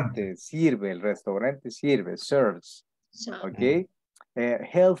restaurante sirve. El restaurante sirve. Serves. Okay.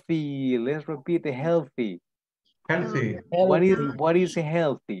 Healthy. Let's repeat healthy. Healthy. What is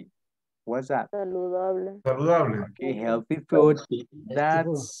healthy? What's that? Saludable. Okay, healthy food.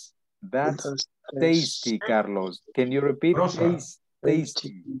 That's tasty, Carlos. Can you repeat?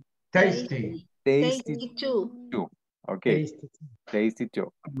 Tasty. Tasty too. Okay. Tasty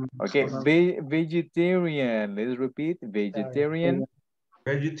too. Okay. Vegetarian. Let's repeat. Vegetarian.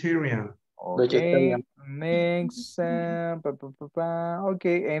 Okay. Next.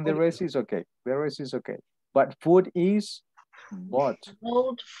 Okay. And the rest is okay. The rest is okay. But food is bought.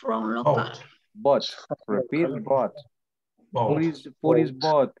 Bought from local. Bought. Repeat, bought. Food is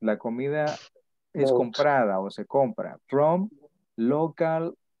bought. La comida es comprada o se compra. From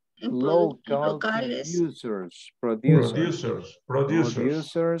local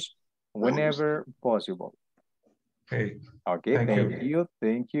producers whenever possible. Okay, thank you.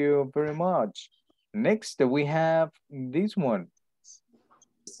 Thank you very much. Next, we have this one.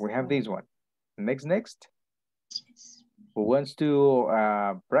 We have this one. Next. Who wants to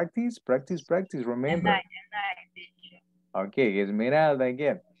practice? Remember. Okay, Esmeralda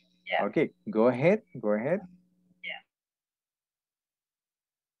again. Yeah. Okay, go ahead. Yeah.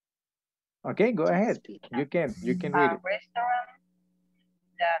 Okay, go ahead. You can read it. A restaurant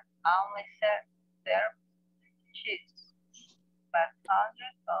that only serves cheese, but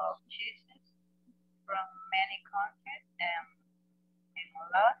hundreds of cheeses from many countries and in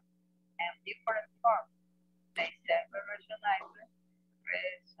a lot and different forms. They serve reasonable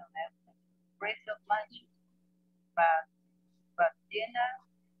lunches, but dinner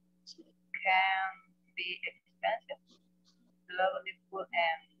can be expensive. Lovely food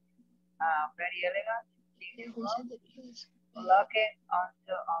and very elegant. Located on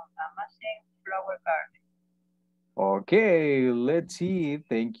amazing flower garden. Okay, let's see.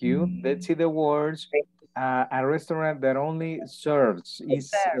 Thank you. Let's see the words. A restaurant that only serves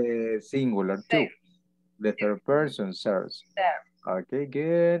is singular too. The third person serves. Okay,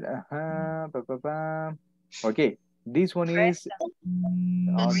 good. Okay, this one is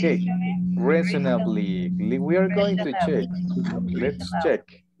reasonably. We are going to check. Let's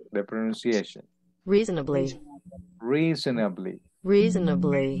check the pronunciation. Reasonably.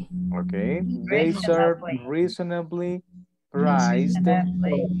 Okay, they serve reasonably priced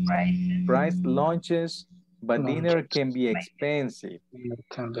lunches, but dinner can be expensive.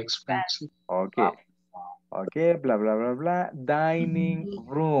 Okay, blah, blah, blah, blah. Dining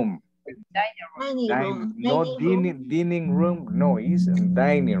room. Dining room. No, it's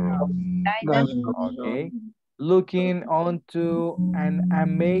dining room. Okay. Looking onto an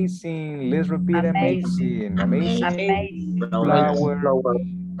amazing, let's repeat amazing flower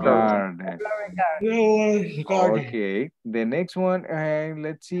garden. Okay, the next one,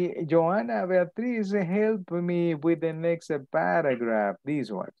 let's see, Joanna Beatriz, help me with the next paragraph,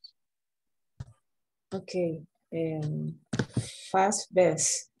 these ones. Okay, fast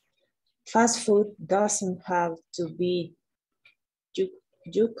food doesn't have to be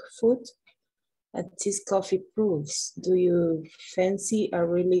junk food. As this coffee proves, do you fancy a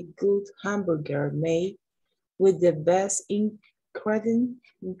really good hamburger made with the best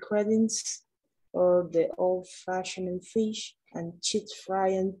ingredients, or the old-fashioned fish and chips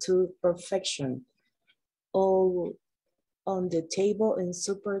frying to perfection, all on the table in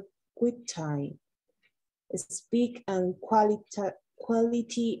super quick time? Speed and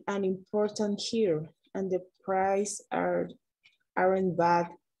quality are important here, and the price aren't bad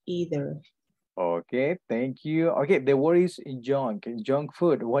either. Okay, thank you. Okay, the word is junk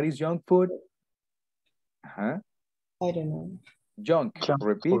food. What is junk food? I don't know. Junk.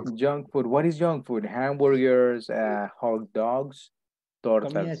 Repeat, junk food. What is junk food? Hamburgers, hot dogs,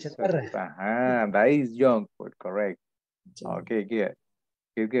 tortas. That is junk food, correct. Okay, good.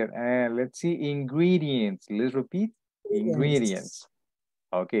 Good. And let's see, ingredients. Let's repeat, ingredients.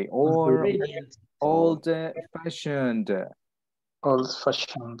 Okay, or old-fashioned.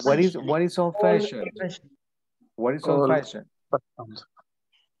 Old-fashioned. What is old-fashioned? What is old-fashioned?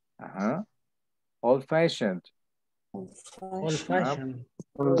 Old-fashioned. Old-fashioned.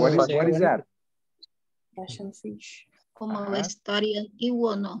 What is that? Fashion fish. Como vestuario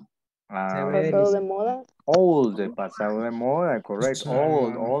antiguo, ¿no? Pasado de moda. Old, pasado de moda, correct.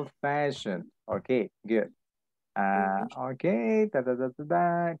 Old-fashioned. Okay, good. Okay,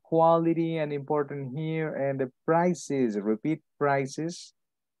 quality and important here, and the prices, repeat prices.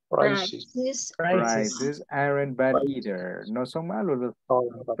 Prices aren't bad either. No son malos los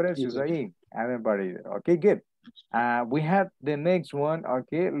precios ahí. Aren't bad either. Okay, good. We have the next one.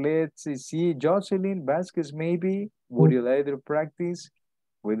 Okay, let's see. Jocelyn Vasquez, maybe. Would you like to practice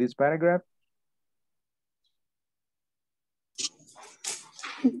with this paragraph?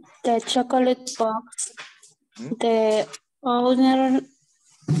 The chocolate box. The owner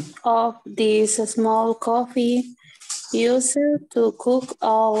of this small coffee used to cook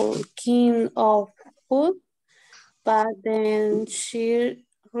all kind of food, but then she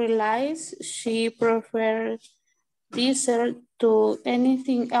realized she preferred dessert to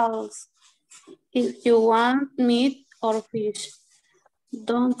anything else. If you want meat or fish,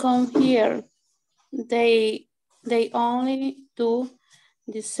 don't come here. They only do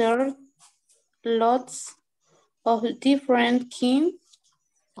dessert, lots of different kinds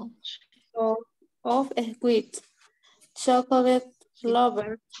of sweet. Chocolate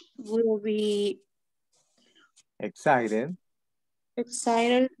lovers will be excited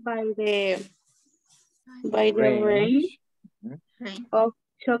by the range of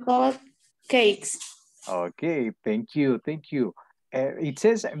chocolate cakes. Okay, thank you, thank you. It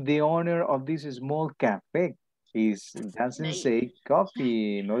says the owner of this small cafe doesn't say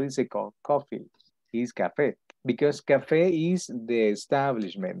coffee, no dice coffee, it's cafe. Because cafe is the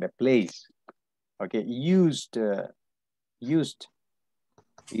establishment, the place. Okay, used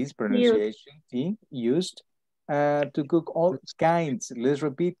is pronunciation, used to cook all kinds. Let's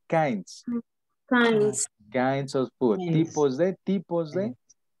repeat, kinds. Kinds of food. Tipos de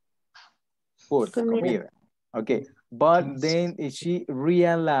food, comida. Okay, but then she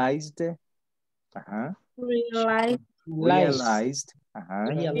realized. Realized.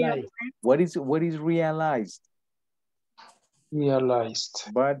 What is realized? Realized.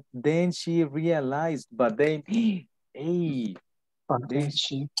 But then she realized. But then, hey. But then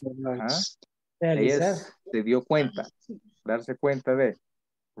she realized. Ella se dio cuenta. Darse cuenta de.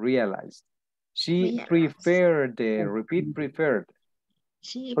 Realized. She preferred. Repeat, preferred.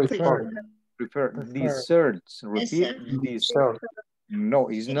 She preferred desserts. Repeat, dessert. No,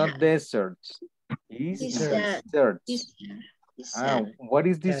 it's not desserts. It's desserts. What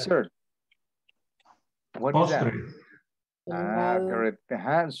is dessert? What is that?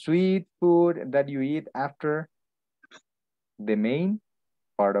 Correct. Sweet food that you eat after the main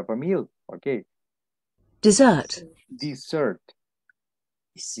part of a meal. Okay. Dessert. Dessert.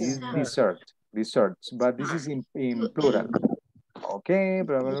 Desserts. But this is in plural. Okay.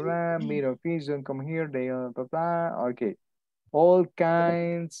 Blah, blah, blah. Meat or fish don't come here. They blah, blah, blah. Okay. All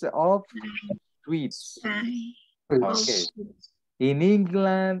kinds of sweets. Okay. In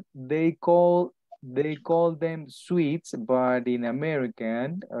England, they call them sweets, but in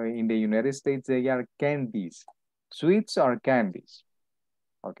American, in the United States, they are candies. Sweets are candies.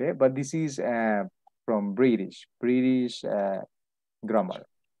 Okay, but this is from British grammar.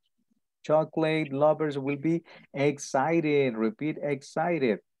 Chocolate lovers will be excited. Repeat,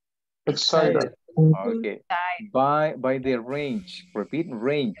 excited. Excited. Okay. By the range. Repeat,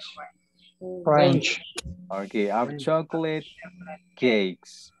 range. Range. Okay, of chocolate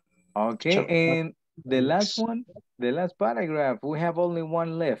cakes. Okay, and the last one, the last paragraph, we have only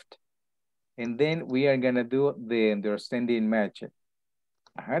one left. And then we are gonna do the understanding match.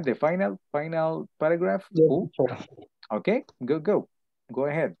 The final paragraph. Okay, go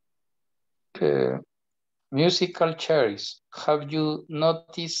ahead. Musical chairs. Have you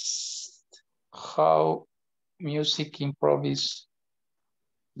noticed how music improves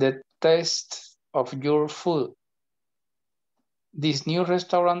the taste of your food? This new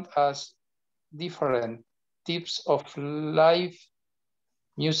restaurant has different types of live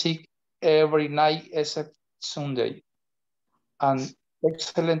music every night except Sunday, and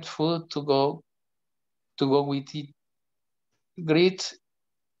excellent food to go with it. Great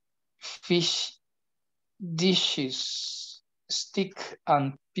fish dishes, steak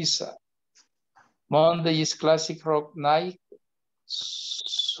and pizza. Monday is classic rock night,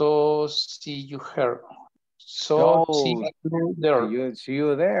 so see you here. So see you there. See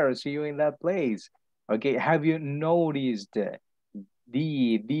you there. See you in that place. Okay. Have you noticed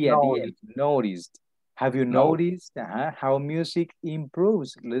noticed? Have you noticed how music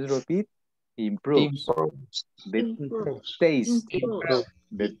improves? Let's repeat. Improves. The taste.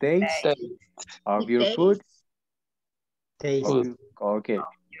 The taste of your food. Okay.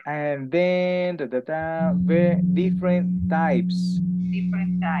 And then the different types.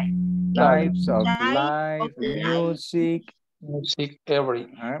 Types of live music every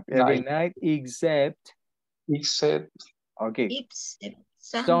night except Except. Okay. Except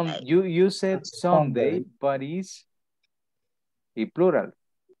Some Sunday. you said Sunday, but is a plural.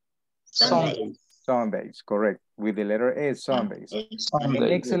 Sunday. Sundays, correct. With the letter S, Sundays. Sunday. An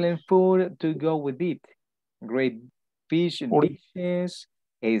excellent food to go with it. Great fish and dishes.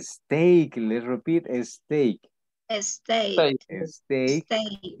 A steak. Let's repeat, a steak. A steak. A steak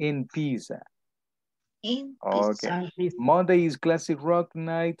Steak. in pizza. In Okay. Monday is classic rock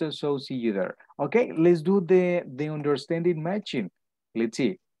night, so see you there. Okay, let's do the understanding matching. Let's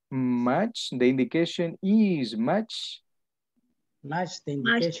see. Match, the indication is match. Match the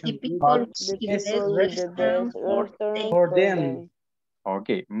Match indication. the people with the best restaurant for them.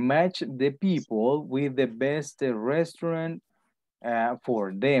 Okay, match the people with the best restaurant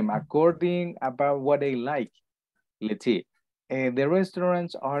for them, according about what they like. Let's see. The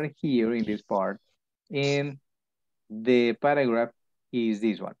restaurants are here in this part, and the paragraph is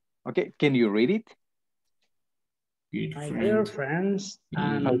this one. Okay, can you read it? My dear friends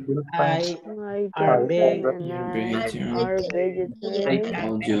and My dear I friends, are vegetarian.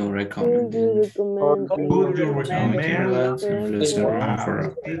 Would you recommend Would you recommend restaurant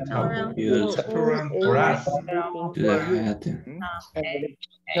for use restaurant for us? to the head?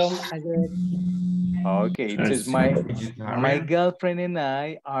 Okay, it says my girlfriend and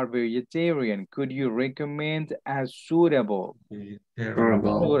I are vegetarian. Could you recommend a suitable?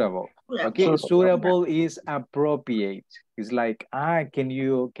 Suitable. Okay, suitable is appropriate. It's like, can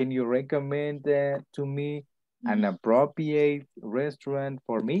you recommend to me an appropriate restaurant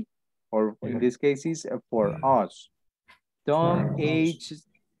for me? Or in this case, is for us. Tom, age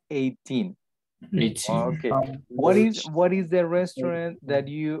 18. 18. Okay. What is the restaurant that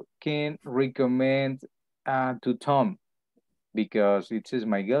you can recommend to Tom? Because it says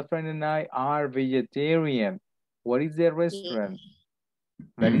my girlfriend and I are vegetarian. What is the restaurant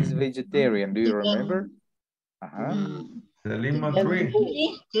that is vegetarian? Do you remember? The lemon tree.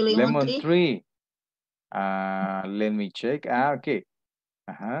 Lemon tree. Let me check. Okay.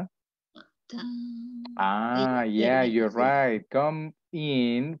 Yeah, you're right. Come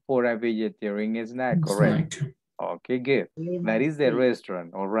in for a vegetarian snack, correct? Okay, good. That is the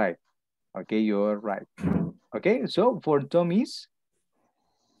restaurant, all right. Okay, you're right. Okay, so for Tommy's,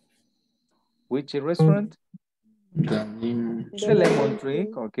 which restaurant? The lemon tree,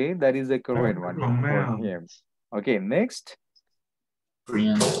 okay, that is the correct one for him. Okay, next.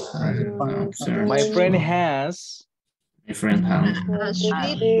 My friend has a sweet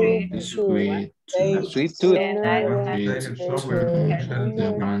tooth.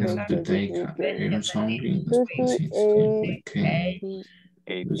 The ones to take something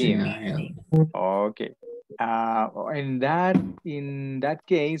 18. Okay. In that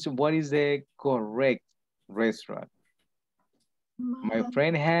case, what is the correct restaurant? My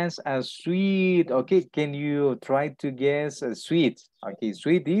friend has a sweet. Okay, can you try to guess a sweet? Okay,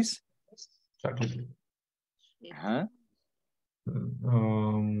 sweet is?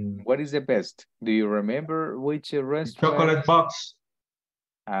 What is the best? Do you remember which restaurant? Chocolate box.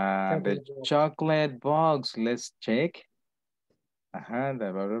 The chocolate box. Let's check. Blah,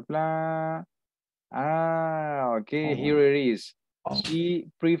 blah, blah. Okay, here it is. She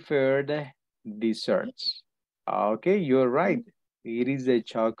preferred desserts. Okay, you're right. It is a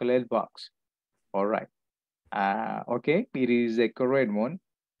chocolate box. All right. Okay, it is the correct one.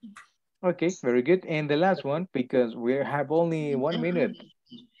 Okay, very good. And the last one, because we have only 1 minute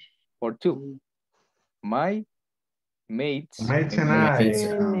or two. My mates and I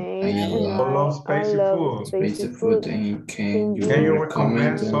love spicy food. And can you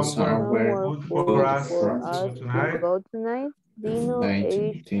recommend somewhere good for us to go tonight? Dino,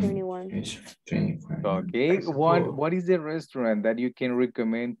 age 21. Okay, what is the restaurant that you can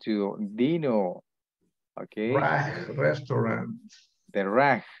recommend to Dino? Okay. Raj restaurant. The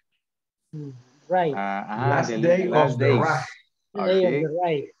Raj. Right. Last day of the Raj. Okay.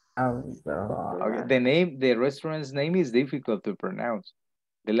 Right. Okay. The restaurant's name is difficult to pronounce.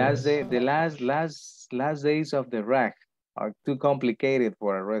 The last day, the last days of the Raj are too complicated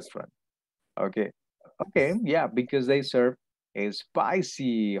for a restaurant. Okay. Okay, yeah, because they serve a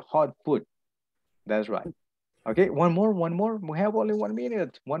spicy hot food. That's right. Okay, one more. We have only 1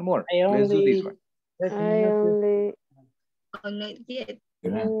 minute. One more. Let's do this one. I only get I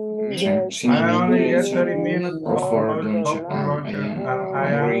only get 30 minutes for the project and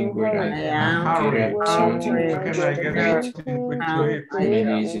I am hungry. How can I get something quick to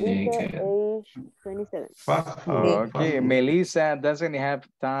eat? Fast food. Okay, Melissa doesn't have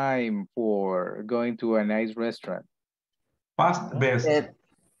time for going to a nice restaurant. Fast best.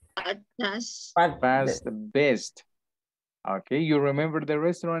 Fast best. Okay, you remember the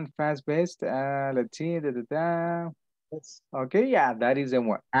restaurant Fast Best? Let's see. Okay, yeah, that is the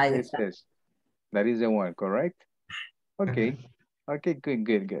one. It says that is the one, correct? Okay. Okay, good,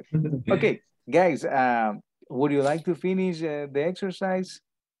 good, good. Okay, guys, would you like to finish the exercise?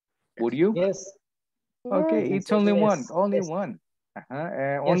 Would you? Yes. Okay, Yes. it's only one, Yes. only Yes. one.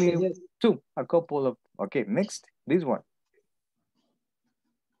 Yes, Only yes, yes. two, a couple of, okay, next, this one.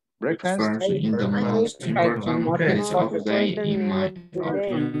 Breakfast. Breakfast is the most important phase of the day, in my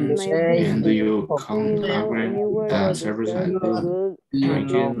opinion. And do you count Do you know aware anywhere the that servers sells I a do? good I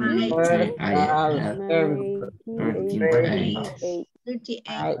can pizza? say I have 98. 13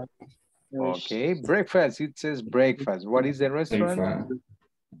 38. Okay, breakfast, it says breakfast. What is the restaurant?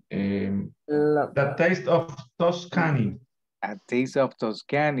 The taste of Tuscany. A taste of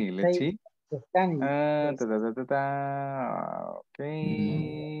Tuscany, let's see. Toscani.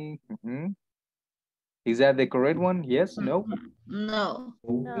 Okay. Is that the correct one? Yes? No? No.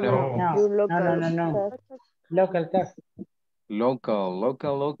 No. No, no, no, no. Local test. Local.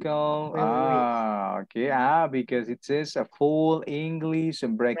 Okay. Because it says a full English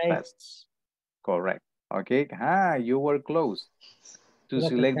breakfasts. Correct. Okay. You were close to Local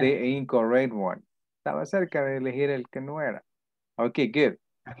select the test. incorrect one. Estaba cerca de elegir el que no era. Okay, good.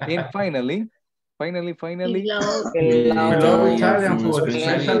 And finally. Below Italian food,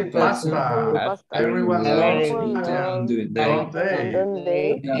 special pasta. Everyone loves pizza all day.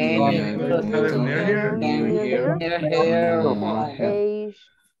 Age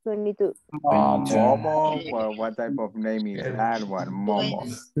 22. Momo. Well, what type of name is that one? Momo.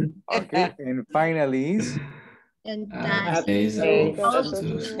 Okay, and finally is Taste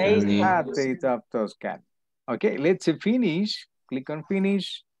of Toscany. Okay, let's finish. Click on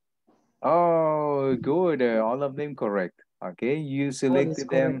finish. Oh, good. All of them correct. Okay, you selected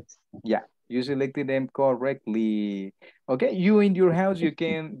them. Yeah, you selected them correctly. Okay, you in your house, you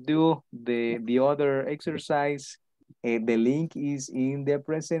can do the other exercise. The link is in the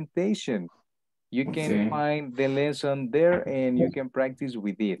presentation. You can find the lesson there and you can practice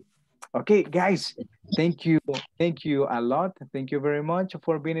with it. Okay, guys, thank you a lot. Thank you very much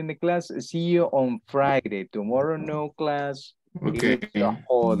for being in the class. See you on Friday. Tomorrow, no class. Okay. It is a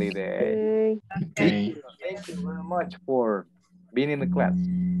holiday. Okay. Thank you very much for being in the class.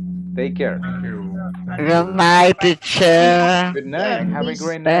 Take care. Good night, teacher. Good night. Have a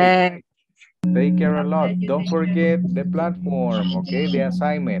great night. Take care a lot. Don't forget the platform, okay? The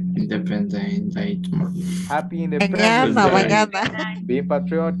assignment. Independent Day tomorrow. Happy Independence Day. Mañana. Be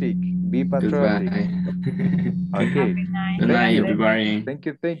patriotic. Be patriotic. Goodbye. Okay. Good night, everybody. Thank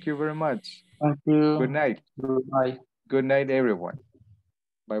you very much. Thank you. Good night. Good night. Good night, everyone.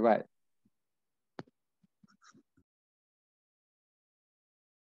 Bye-bye.